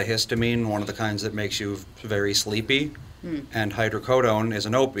early antihistamine, one of the kinds that makes you very sleepy. And hydrocodone is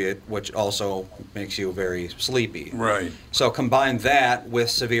an opiate, which also makes you very sleepy. Right. So combine that with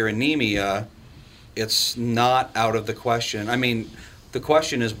severe anemia, it's not out of the question. I mean, the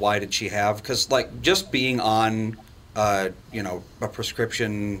question is, why did she have? Because like just being on, a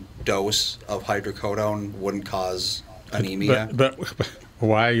prescription dose of hydrocodone wouldn't cause anemia. But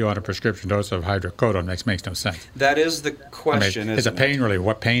why are you on a prescription dose of hydrocodone? That makes no sense. That is the question. Is a pain relief?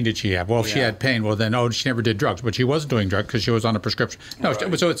 What pain did she have? Well, if she had pain, well then, she never did drugs, but she wasn't doing drugs because she was on a prescription. No,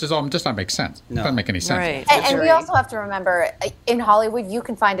 so it does not make sense. No. It doesn't make any sense. Right. And we also have to remember, in Hollywood, you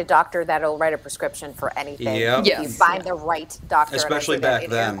can find a doctor that'll write a prescription for anything. Yep. If you find the right doctor. Especially and I say back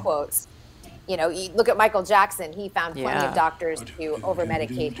that in air then. Quotes. You look at Michael Jackson. He found plenty Yeah. of doctors to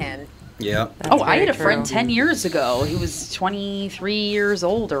over-medicate him. Yeah. I had a very friend true. 10 years ago. He was 23 years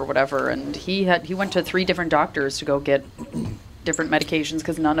old or whatever, and he went to 3 different doctors to go get different medications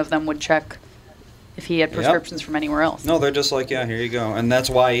because none of them would check if he had prescriptions from anywhere else. No, they're just like, yeah, here you go. And that's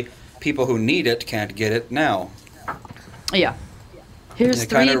why people who need it can't get it now. Yeah. Here's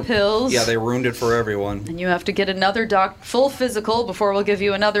They 3 pills. Yeah, they ruined it for everyone. And you have to get another full physical before we'll give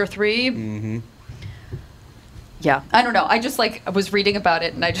you another 3. Mm-hmm. Yeah, I don't know. I just I was reading about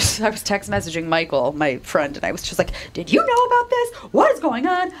it, and I was text messaging Michael, my friend, and I was just like, "Did you know about this? What is going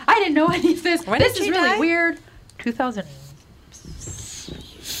on? I didn't know any of this. When This did is she really die? weird."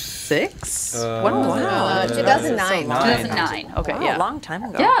 2006. When was it? 2009. 2009. Okay, Wow, yeah. a long time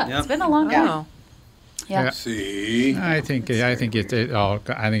ago. Yeah, Yep. it's been a long time. Wow. Yeah. See? I think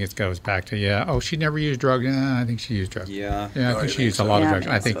it goes back to Oh, she never used drugs. I think she used drugs. Yeah. I think she used a lot of Yeah, drugs.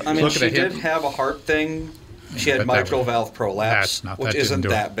 I think. I mean, look she at did him. have a heart thing. She had but that mitral was- valve prolapse, that which didn't isn't do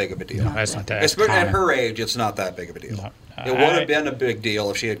that it. big of a deal. No, that's not that. Especially at common. her age, it's not that big of a deal. No. It would have been a big deal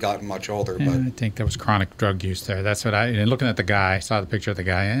if she had gotten much older, Yeah, but I think there was chronic drug use there. That's what and looking at the guy, I saw the picture of the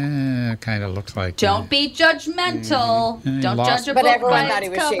guy. Kind of looks like. Don't be judgmental. Don't lost- judge a But book everyone by thought he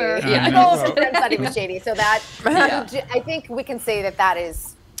its was cover. shady. Yeah. All of his friends thought he was shady. So that, Yeah. I think we can say that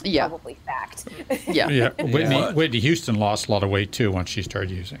is Yeah. probably fact. Yeah. Yeah, Yeah. Whitney Houston lost a lot of weight too once she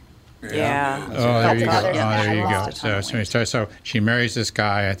started using. Yeah. Oh, there you go. another Oh, there you go. thing. So she marries this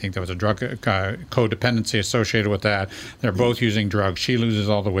guy. I think there was a drug codependency associated with that. They're both using drugs. She loses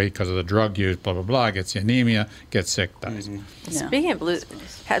all the weight because of the drug use. Blah blah blah. Gets the anemia. Gets sick. Dies. Yeah. Speaking of blues,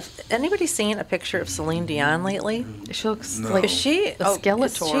 has anybody seen a picture of Celine Dion lately? She looks No. like Is she a skeletor.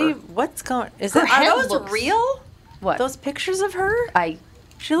 Is she, what's going? Is Her it? head Are those looks- real? What? Those pictures of her?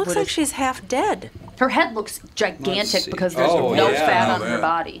 She looks would've- like she's half dead. Her head looks Let's gigantic see. because there's Oh, no yeah. fat I on know her that.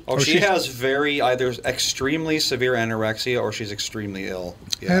 body. Oh, Oh, she she's- has either extremely severe anorexia or she's extremely ill.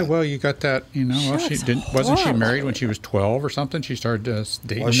 Yeah. Well, you got that. Well, she looks didn't. Wasn't she horrible. married when she was 12 or something? She started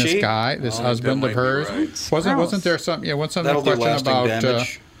dating Was this she? guy, this Oh, husband that of might be hers. right. Wasn't there something? Yeah, wasn't That'll there a do question lasting about?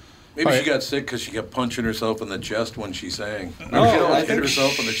 damage. Maybe Oh, she yeah. got sick because she kept punching herself in the chest when she sang. Remember No, she'd I always hit think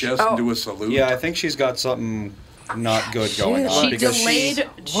herself in the chest and do a salute? Yeah, I think she's got something not good going on. She because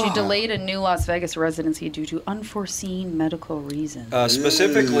delayed a new Las Vegas residency due to unforeseen medical reasons.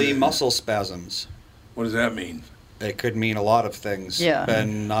 specifically muscle spasms. What does that mean? It could mean a lot of things. Yeah.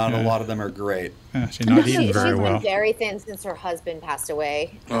 And not a lot of them are great. She's not eating She's very been well. very thin since her husband passed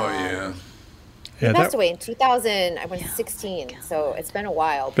away. Oh, yeah. He Yeah, passed that- away in 2016, so it's been a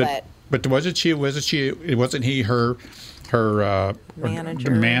while. But But wasn't he her her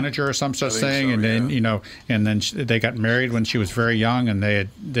Manager. or some such I think thing, so, and then yeah. and then they got married when she was very young, and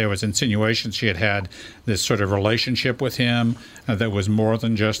there was insinuations she had this sort of relationship with him that was more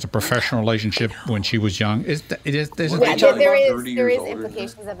than just a professional relationship when she was young. Well, Yeah, talking there about is 30 there years is older than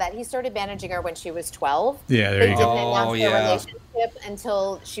implications of that. He started managing her when she was 12. Yeah, there They you didn't go. announce their yeah. relationship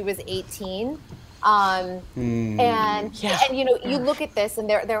until she was 18. And you look at this, and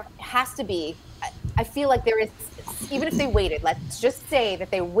there has to be. I feel like there is, even if they waited. Let's just say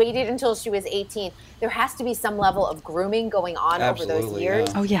that they waited until she was 18. There has to be some level of grooming going on over those Absolutely, years.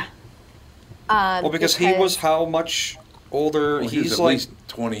 yeah. Oh yeah. Well, because he was how much older? Well, he's at like least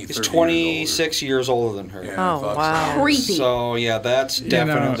 20, he's 30 26 years older than her. Yeah, I Oh, thought wow. so. Creepy. So yeah, that's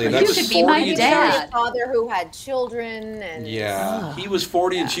definitely You that's should be my 40 He dad. married a father who had children, and Yeah, He was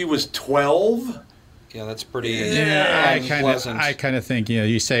 40 and she was 12? yeah, that's pretty Yeah, unpleasant. I kind of think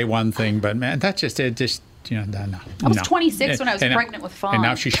you say one thing, but man, that just no. I was 26 when I was pregnant with Fawn. And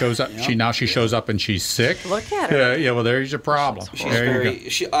now she shows up. She shows up and she's sick. Look at her. Yeah. Well, there's your problem. She's there you very. go.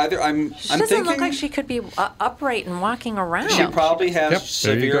 She either I'm. She I'm doesn't thinking look like she could be upright and walking around. she probably has Yep, there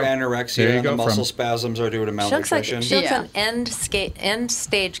you severe go. There anorexia, you and the go, muscle from- spasms are due to She looks like malnutrition. she looks Yeah. an end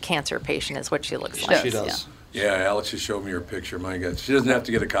stage cancer patient is what she looks like. She does. Yeah, Alex just showed me her picture. My God. She doesn't have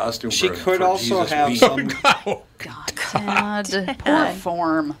to get a costume She for could for also Jesus have week. some. God, Dad. Poor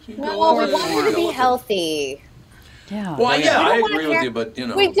form. no, we want her to be Relative. healthy. Yeah. Well, yeah, We don't I wanna agree with care- you, but, you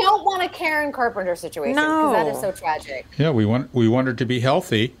know. We don't want a Karen Carpenter situation because that is No. so tragic. Yeah, we want her to be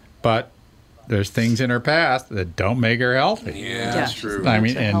healthy, but there's things in her past that don't make her healthy. Yeah, that's true. I mean,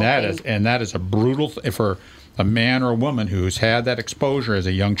 Makes her and that healthy. is a brutal for a man or a woman who's had that exposure as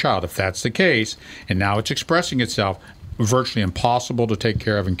a young child. If that's the case, and now it's expressing itself, virtually impossible to take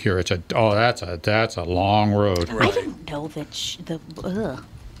care of and cure. That's a long road. I Right. didn't know that ugh.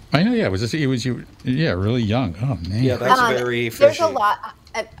 I know. Yeah, he was really young. Oh man. Yeah, that's very fishy. There's a lot.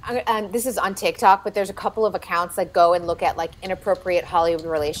 This is on TikTok, but there's a couple of accounts that go and look at like inappropriate Hollywood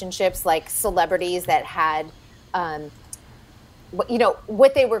relationships, like celebrities that had,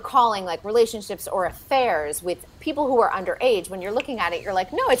 what they were calling like relationships or affairs with people who are underage. When you're looking at it, you're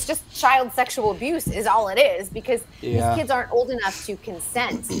like, no, it's just child sexual abuse is all it is, because Yeah. these kids aren't old enough to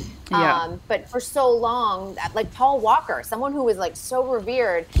consent. Yeah. But for so long, like Paul Walker, someone who was like so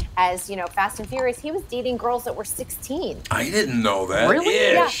revered as, Fast and Furious, he was dating girls that were 16. I didn't know that. Really?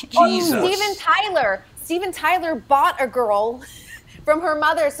 Ish. Oh, Jesus. Steven Tyler bought a girl from her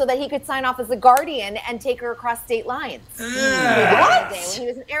mother so that he could sign off as a guardian and take her across state lines. Back in the day when he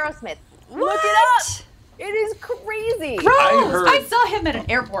was in Aerosmith. Look it up. It is crazy. heard- I saw him at an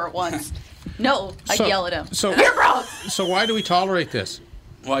airport once. No, I'd yell at him. So, You're gross. so why do we tolerate this?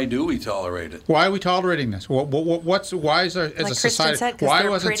 Why do we tolerate it? Why are we tolerating this? Why is there, as Like a Kristen society? said, 'cause why they're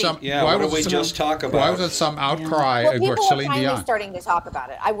wasn't pretty. some? Yeah, why what did was we some- just talk Why about? wasn't some outcry? Well, people are Celine finally Dion. starting to talk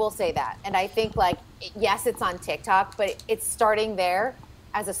about it. I will say that. And I think, like, yes, it's on TikTok, but it's starting there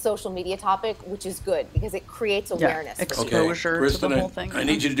as a social media topic, which is good because it creates awareness. for people. Exposure to Kristen, the whole thing. I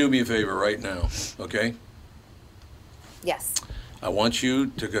need you to do me a favor right now, okay? Yes. I want you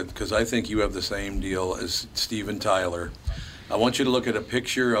to, because I think you have the same deal as Steven Tyler. I want you to look at a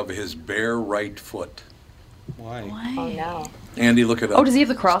picture of his bare right foot. Why? Oh, no. Andy, look it up. Oh, does he have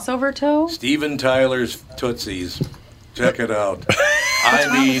the crossover toe? Steven Tyler's Tootsies. Check it out. I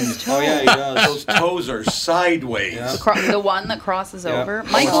mean, Oh yeah, he does. those toes are sideways. Yeah. The one that crosses Yeah. over?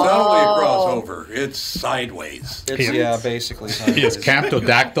 It's Michael. not only a crossover, it's sideways. It's basically. He is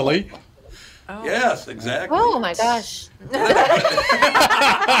camptodactyly. Yes, exactly. Oh, my gosh.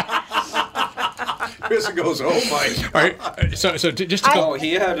 Chris goes, oh my. All right. So just to Oh,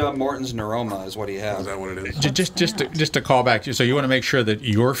 he had Morton's neuroma, is what he Is had. that what it is? just to call back. So you want to make sure that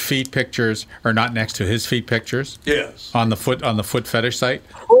your feet pictures are not next to his feet pictures Yes. on the foot fetish site.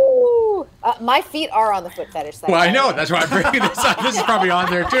 Ooh. My feet are on the foot fetish site. Well, I know. That's why I'm bringing this up. This is probably on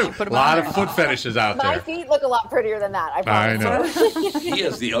there too. A 'em lot on of there. foot fetishes out My there. feet look a lot prettier than that. I I promise. know. He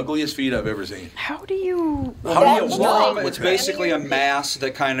has the ugliest feet I've ever seen. How do you... How do you That's walk right. with It's that? basically a mass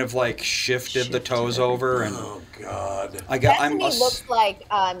that kind of like shifted the toes over, and Oh, God. That to me looks like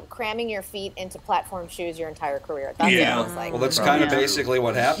cramming your feet into platform shoes your entire career. That's Yeah. what it looks like. well, that's kind of Yeah. basically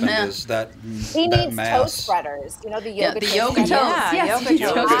what happened. Yeah. Is that He that needs toe mass? spreaders. You know, the Yeah, yoga the toe yoga spreaders? toes. Yeah, Yes, yoga he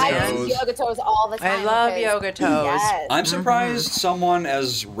toes. toes. I toes. use yoga toes all the time. I love because- yoga toes. Yes. I'm surprised someone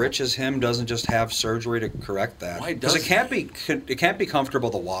as rich as him doesn't just have surgery to correct that. Why Because it doesn't can't be comfortable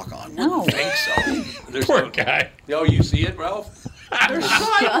to walk on. No. I think so. There's Poor no- guy. Oh, you see it, Ralph? They're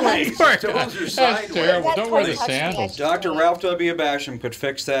sideways. Toes are That's sideways. terrible. That Don't wear toe the touched me. sandals. Dr. Ralph W. Basham could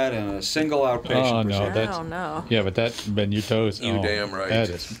fix that in a single outpatient Oh, no. procedure. That's, Oh, no. Yeah, but that's been your toes. You oh, damn right. That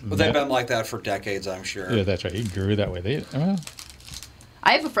is. But they've been like that for decades, I'm sure. Yeah, that's right. He grew that way. Well,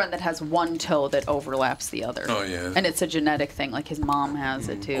 I have a friend that has one toe that overlaps the other. Oh, yeah. And it's a genetic thing. Like his mom has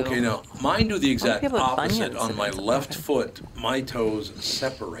it too. Okay, now mine do the exact people with opposite. bunions On and my things like left that. foot, my toes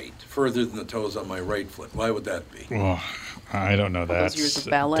separate further than the toes on my right foot. Why would that be? well, I don't know. those years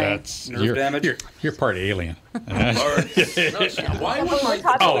of ballet. That's Nerve damage? You're part alien. Or- no, why would my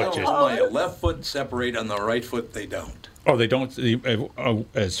Oh, toes just- on my left foot separate, on the right foot they don't? Oh, they don't.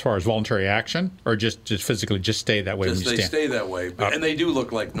 As far as voluntary action, or just physically, just stay that way Just when they you stand. stay that way, but, and they do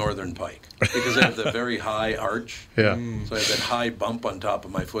look like northern pike because they have the very high arch. Yeah. So I have that high bump on top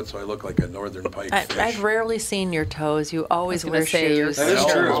of my foot, so I look like a northern pike fish. I've rarely seen your toes. You always gonna wear say your shoes. That is I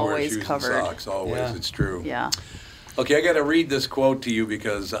always true. wear Always shoes and covered. socks, always. Yeah. It's true. Yeah. Okay, I got to read this quote to you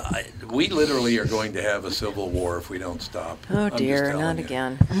because we literally are going to have a civil war if we don't stop. Oh I'm just dear, telling not you.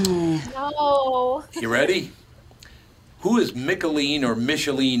 again. No. You ready? Who is Micheline or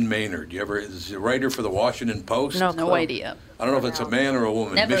Micheline Maynard? Is he a writer for the Washington Post? No No clue. idea. I don't know if it's a man or a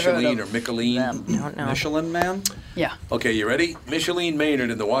woman. Never heard Micheline or of Micheline? them. Don't know. Michelin Man? Yeah. Okay, you ready? Micheline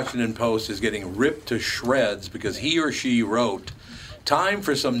Maynard in the Washington Post is getting ripped to shreds because he or she wrote, "Time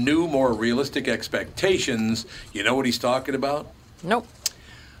for some new, more realistic expectations." You know what he's talking about? Nope.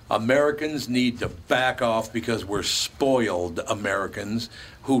 Americans need to back off because we're spoiled Americans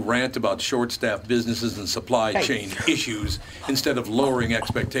who rant about short-staffed businesses and supply chain issues instead of lowering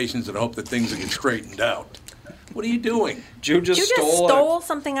expectations and hope that things will get straightened out. What are you doing? You just You just stole, stole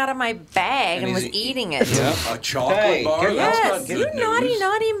something out of my bag And and was he's eating it. A chocolate Hey, bar? get That's Yes, not you good naughty, news.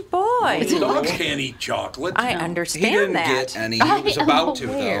 naughty boy. Dogs can't eat chocolate. I He understand didn't that. get any. He was about to,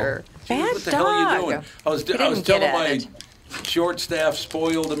 though. Aware. Bad What the dog. hell are you doing? I was didn't telling get my it. short-staffed,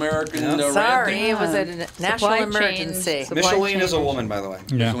 spoiled American Yeah. Sorry, ranting. it was a national Supply emergency. chains. Micheline is a woman, by the way.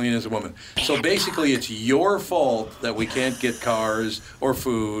 Yeah. Micheline is a woman. So basically, it's your fault that we can't get cars or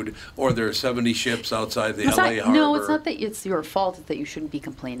food, or there are 70 ships outside the It's LA not, harbor. no, it's not that it's your fault. It's that you shouldn't be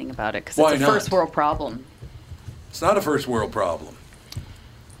complaining about it because Why it's a not? first world problem. It's not a first world problem.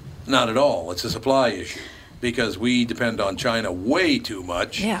 Not at all. It's a supply issue because we depend on China way too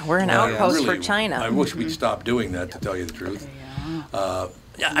much. Yeah, we're an I outpost for China. I wish we'd stop doing that, to tell you the truth. Yeah,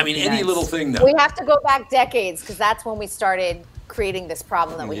 I mean, any Nice. little thing now. We have to go back decades because that's when we started creating this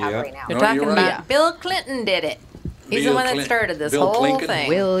problem that we have Yeah. right now. You're No, talking you're about right. Bill Clinton did it. He's Bill the one that Clin- started this Bill whole Clinton? thing.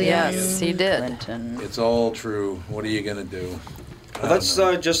 William Yes, he did. Clinton. It's all true. What are you going to do? Well, that's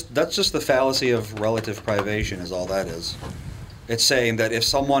just the fallacy of relative privation. Is all that is. It's saying that if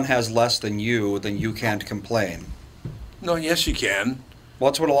someone has less than you, then you can't complain. No, yes, you can. Well,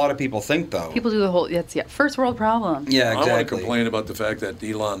 that's what a lot of people think, though. People do the whole. It's first world problem. Yeah, I want to exactly. complain about the fact that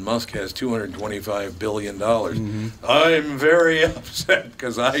Elon Musk has $225 billion. Mm-hmm. I'm very upset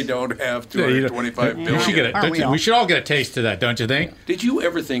because I don't have $225 We billion. should get Aren't we a, all? we should all get a taste of that, don't you think? Did you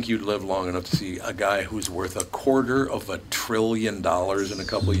ever think you'd live long enough to see a guy who's worth $250 billion in a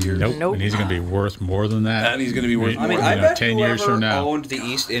couple of years? Nope. And he's going to be worth more than that. And he's going to be worth I mean, more I than bet 10 whoever years from now. owned the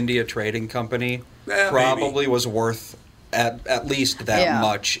East India Trading Company Yeah, probably was worth at least that Yeah.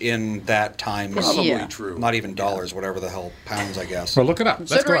 much in that time. Probably Yeah. true. Not even dollars, whatever the hell, pounds, I guess. Well, look it up.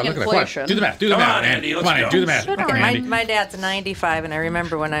 Let's go Considering out. Look it up. Come on. inflation. Do the math. Do the Come math, on, man. Andy, Come let's on, Andy. go. Do the math. Shut Come up. on, My, Andy. my dad's 95, and I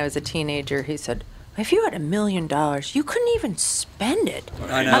remember when I was a teenager, he said, if you had $1 million, you couldn't even spend it.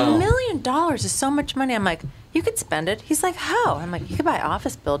 I know. $1 million is so much money. I'm like, you could spend it. He's like, how? I'm like, you could buy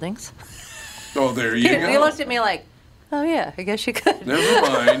office buildings. Oh, there you He go. looked at me like, oh, yeah, I guess you could. Never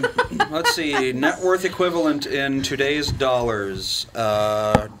mind. Let's see. Net worth equivalent in today's dollars.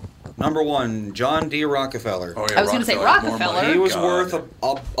 Number one, John D. Rockefeller. Oh, yeah, I was gonna say Rockefeller has more Rockefeller. money. He was God. worth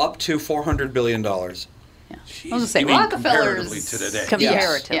up to $400 billion. Yeah. Jeez. I was gonna say You mean Rockefeller's comparatively to today.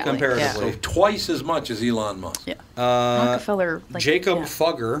 Comparatively. Yeah. Comparatively. So twice as much as Elon Musk. Yeah. Rockefeller. Like, Jacob yeah.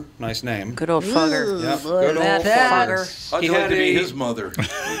 Fugger, nice name. Good old fugger. Yep, good old That Fugger. fugger. How'd He you like had to be a- his mother?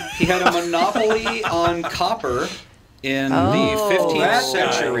 He had a monopoly on copper in the Oh. 15th That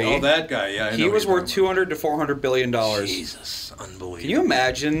century. guy. Oh, that guy. Yeah, I know He who was you're worth talking $200 to $400 billion. about. Jesus, unbelievable. Can you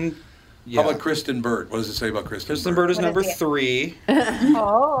imagine? How about Kristen Burt? What does it say about Kristen? Kristen Burt is What number is he? 3.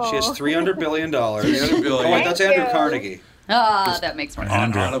 Oh. She has $300 billion. $300 billion. Oh, wait, that's Thank Andrew you. Carnegie. Ah, that makes more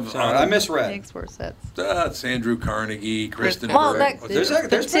sense. Andrew. Sorry, I misread. Makes more sense. It's Andrew Carnegie, Kristen Well, Burt. that- There's been a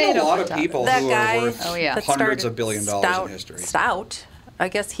Potato lot of potato. people That who guy are worth Oh, yeah. that hundreds started of billion dollars Stout, in history. Stout. I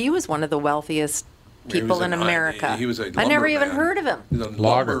guess he was one of the wealthiest He was people in an- America. he was a I never even lumberman. heard of him. He's a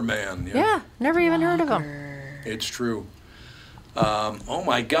Logger. lumberman. Yeah, never even heard of him. It's true. Oh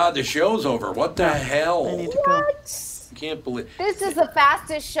my God, the show's over. What the hell? I need to go. can't believe. This is the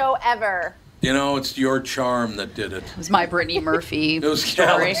fastest show ever. You know, it's your charm that did it. It was my Brittany Murphy It was story.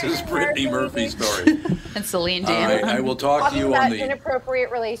 Alex's Brittany Murphy story. And Celine All Dion. right, I will talk to Talking you about on the.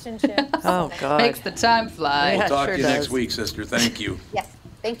 inappropriate relationships. Oh, God. Makes the time fly. We'll talk sure to you next does. week, sister. Thank you. Yes,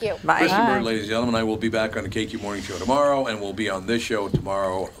 thank you. Bye. Kristen Bird, ladies and gentlemen, I will be back on the KQ Morning Show tomorrow, and we'll be on this show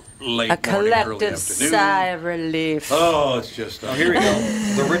tomorrow late A morning, early collective afternoon. sigh of relief. Oh, it's just. Oh, here we go.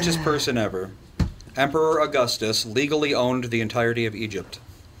 The richest person ever. Emperor Augustus legally owned the entirety of Egypt,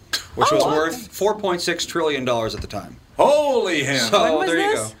 which was worth $4.6 trillion at the time. Holy hell! So When was there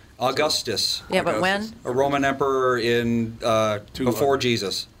you this? go. Augustus, Yeah, but when? a Roman emperor in before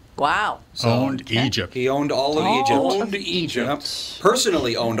Jesus. Wow. So Owned Egypt. he owned all of Egypt. Owned Egypt. Yep.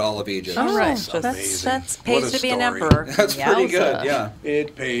 Personally owned all of Egypt. All right. That's That's amazing. pays What a to be an story. emperor. That's pretty Yowza. good. Yeah.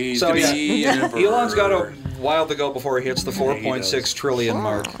 It pays So to yeah, be an emperor. Elon's got a while to go before he hits the Yeah, he does. 4.6 trillion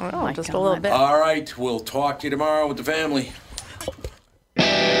mark. Oh, my just a God. little bit. All right, we'll talk to you tomorrow with the family.